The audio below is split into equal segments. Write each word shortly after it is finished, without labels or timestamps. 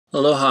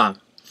Aloha.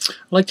 I'd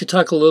like to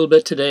talk a little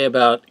bit today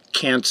about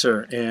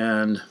cancer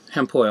and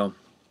hemp oil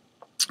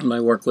and my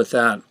work with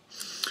that.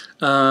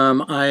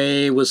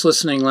 I was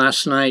listening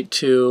last night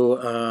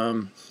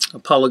to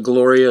Paula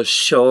Gloria's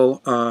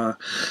show,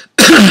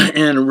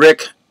 and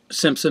Rick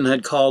Simpson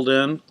had called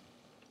in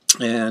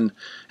and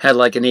had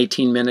like an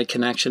 18-minute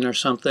connection or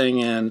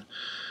something, and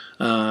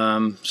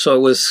so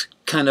it was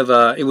kind of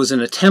it was an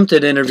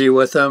attempted interview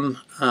with him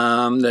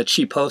that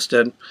she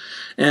posted,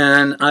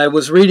 and I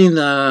was reading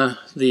the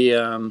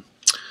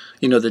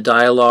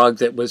dialogue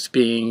that was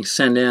being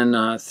sent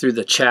in through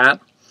the chat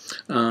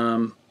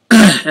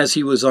as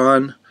he was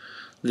on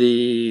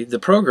the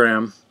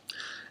program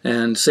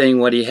and saying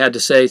what he had to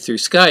say through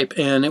Skype,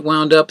 and it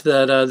wound up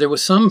that there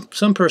was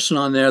some person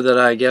on there that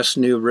I guess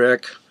knew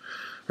Rick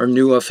or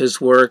knew of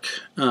his work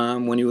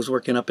when he was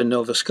working up in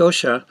Nova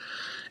Scotia.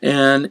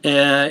 And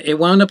it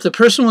wound up the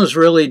person was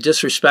really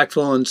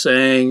disrespectful and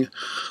saying,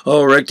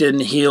 oh, Rick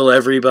didn't heal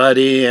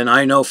everybody, and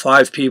I know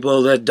 5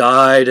 people that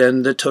died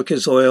and that took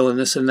his oil and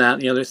this and that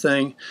and the other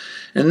thing.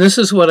 And this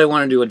is what I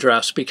wanted to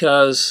address,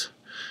 because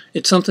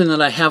it's something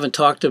that I haven't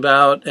talked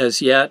about as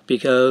yet,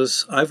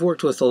 because I've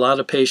worked with a lot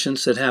of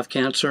patients that have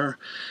cancer,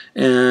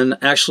 and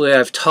actually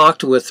I've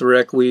talked with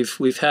Rick.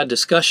 We've had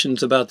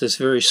discussions about this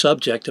very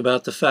subject,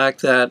 about the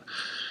fact that,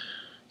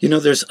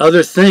 there's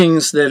other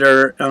things that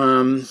are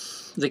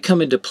that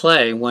come into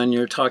play when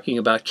you're talking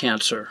about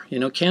cancer.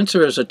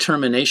 Cancer is a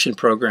termination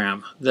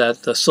program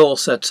that the soul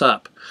sets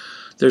up.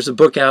 There's a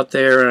book out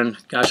there, and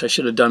gosh, I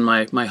should have done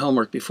my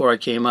homework before I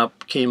came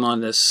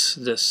on this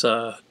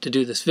to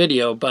do this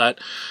video. But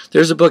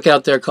there's a book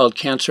out there called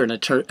Cancer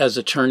as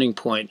a Turning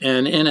Point,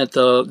 and in it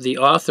the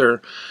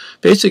author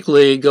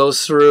basically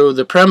goes through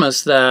the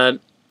premise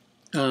that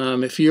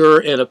if you're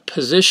in a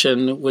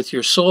position with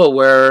your soul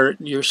where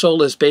your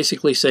soul is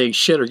basically saying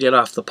shit or get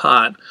off the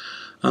pot,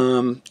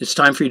 it's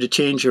time for you to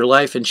change your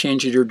life and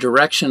change your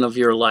direction of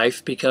your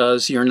life,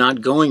 because you're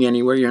not going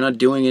anywhere, you're not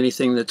doing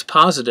anything that's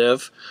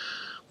positive.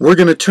 We're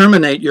going to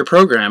terminate your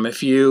program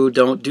if you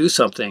don't do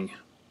something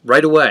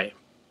right away.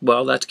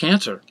 Well, that's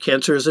cancer.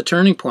 Cancer is a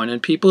turning point,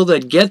 and people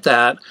that get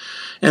that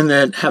and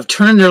that have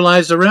turned their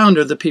lives around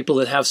are the people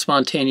that have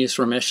spontaneous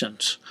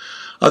remissions.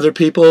 Other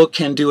people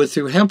can do it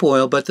through hemp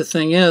oil, but the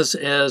thing is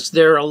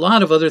there are a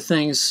lot of other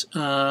things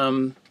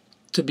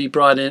to be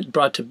brought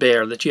to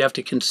bear that you have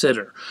to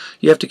consider.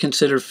 You have to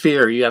consider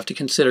fear. You have to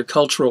consider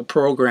cultural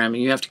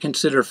programming. You have to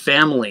consider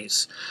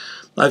families.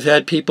 I've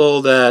had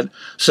people that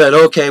said,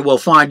 okay, well,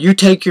 fine, you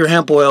take your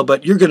hemp oil,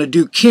 but you're going to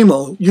do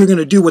chemo. You're going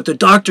to do what the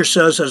doctor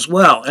says as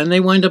well. And they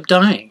wind up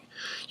dying.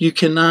 You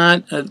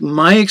cannot,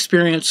 my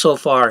experience so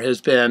far has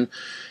been,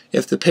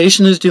 if the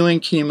patient is doing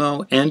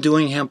chemo and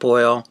doing hemp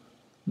oil,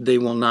 they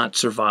will not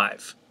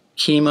survive.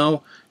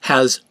 Chemo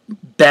has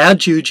bad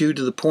juju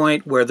to the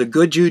point where the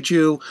good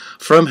juju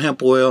from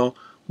hemp oil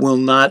will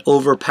not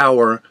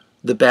overpower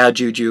the bad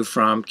juju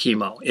from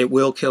chemo. It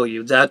will kill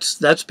you.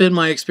 That's been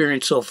my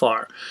experience so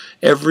far.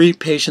 Every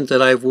patient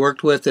that I've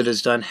worked with that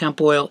has done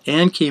hemp oil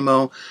and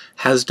chemo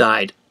has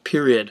died,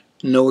 period.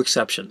 No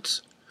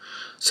exceptions.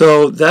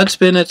 So that's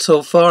been it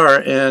so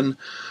far. And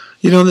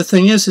the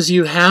thing is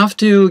you have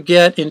to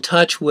get in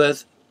touch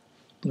with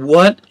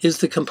what is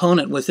the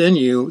component within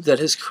you that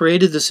has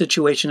created the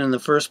situation in the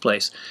first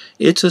place.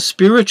 It's a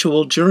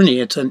spiritual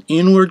journey. It's an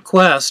inward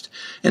quest,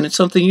 and it's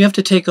something you have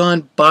to take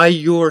on by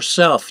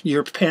yourself.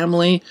 Your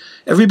family,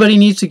 everybody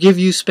needs to give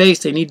you space.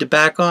 They need to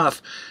back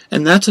off.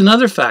 And that's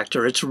another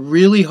factor. It's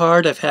really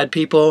hard. I've had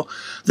people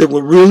that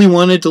were really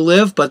wanted to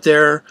live, but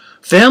their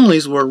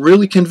families were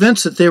really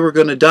convinced that they were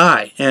going to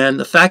die. And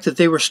the fact that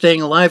they were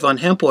staying alive on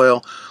hemp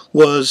oil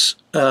was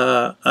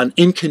an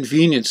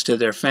inconvenience to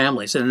their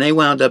families, and they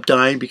wound up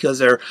dying because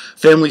their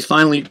families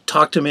finally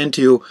talked them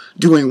into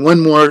doing one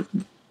more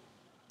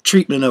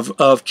treatment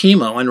of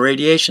chemo and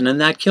radiation,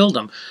 and that killed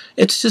them.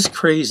 It's just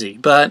crazy.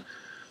 But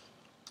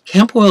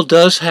hemp oil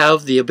does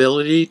have the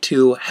ability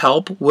to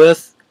help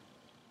with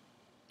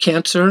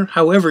cancer.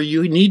 However,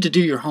 you need to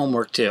do your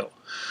homework too.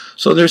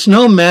 So there's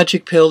no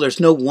magic pill.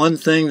 There's no one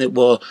thing that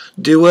will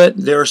do it.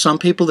 There are some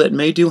people that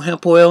may do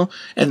hemp oil,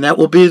 and that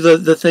will be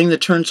the thing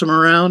that turns them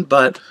around.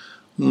 But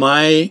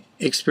my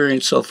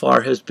experience so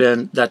far has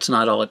been that's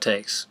not all it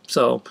takes.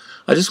 So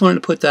I just wanted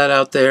to put that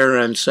out there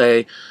and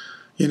say,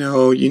 you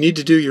need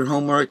to do your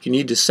homework. You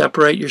need to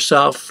separate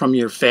yourself from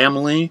your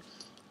family,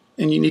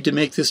 and you need to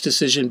make this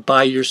decision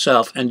by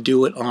yourself and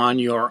do it on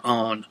your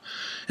own.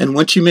 And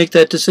once you make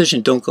that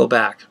decision, don't go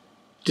back.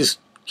 Just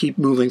keep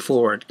moving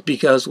forward,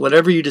 because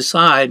whatever you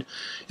decide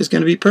is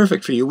going to be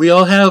perfect for you. We're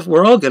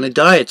all going to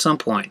die at some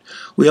point.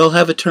 We all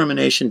have a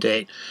termination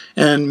date,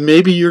 and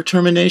maybe your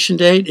termination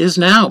date is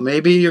now.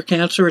 Maybe your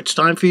cancer, it's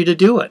time for you to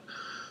do it.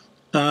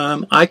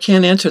 I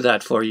can't answer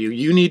that for you.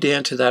 You need to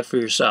answer that for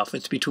yourself.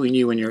 It's between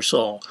you and your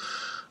soul.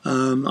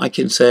 I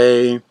can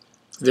say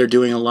they're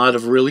doing a lot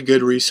of really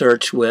good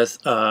research with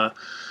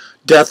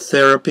death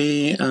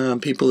therapy,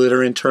 people that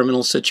are in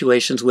terminal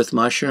situations with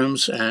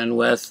mushrooms and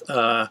with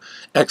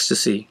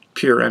ecstasy,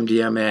 pure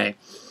MDMA.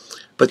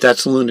 but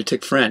that's the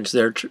lunatic fringe.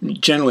 They're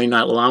generally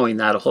not allowing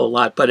that a whole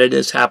lot, but it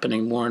is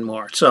happening more and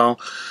more. So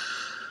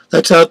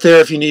that's out there.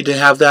 If you need to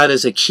have that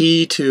as a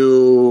key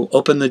to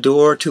open the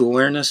door to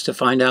awareness, to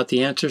find out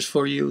the answers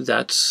for you,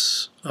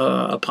 that's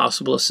a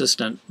possible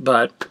assistant.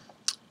 But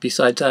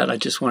besides that, I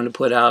just wanted to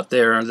put out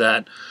there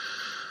that,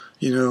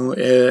 you know,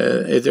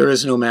 there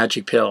is no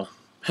magic pill.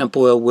 Hemp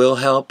oil will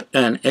help,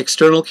 and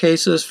external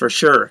cases, for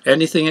sure.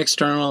 Anything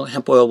external,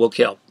 hemp oil will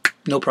kill.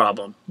 No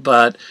problem.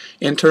 But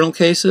internal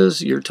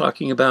cases, you're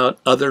talking about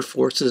other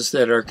forces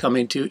that are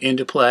coming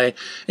into play,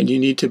 and you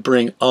need to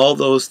bring all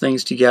those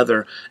things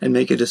together and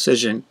make a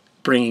decision,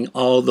 bringing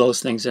all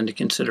those things into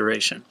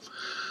consideration.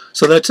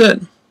 So that's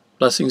it.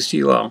 Blessings to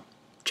you all.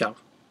 Ciao.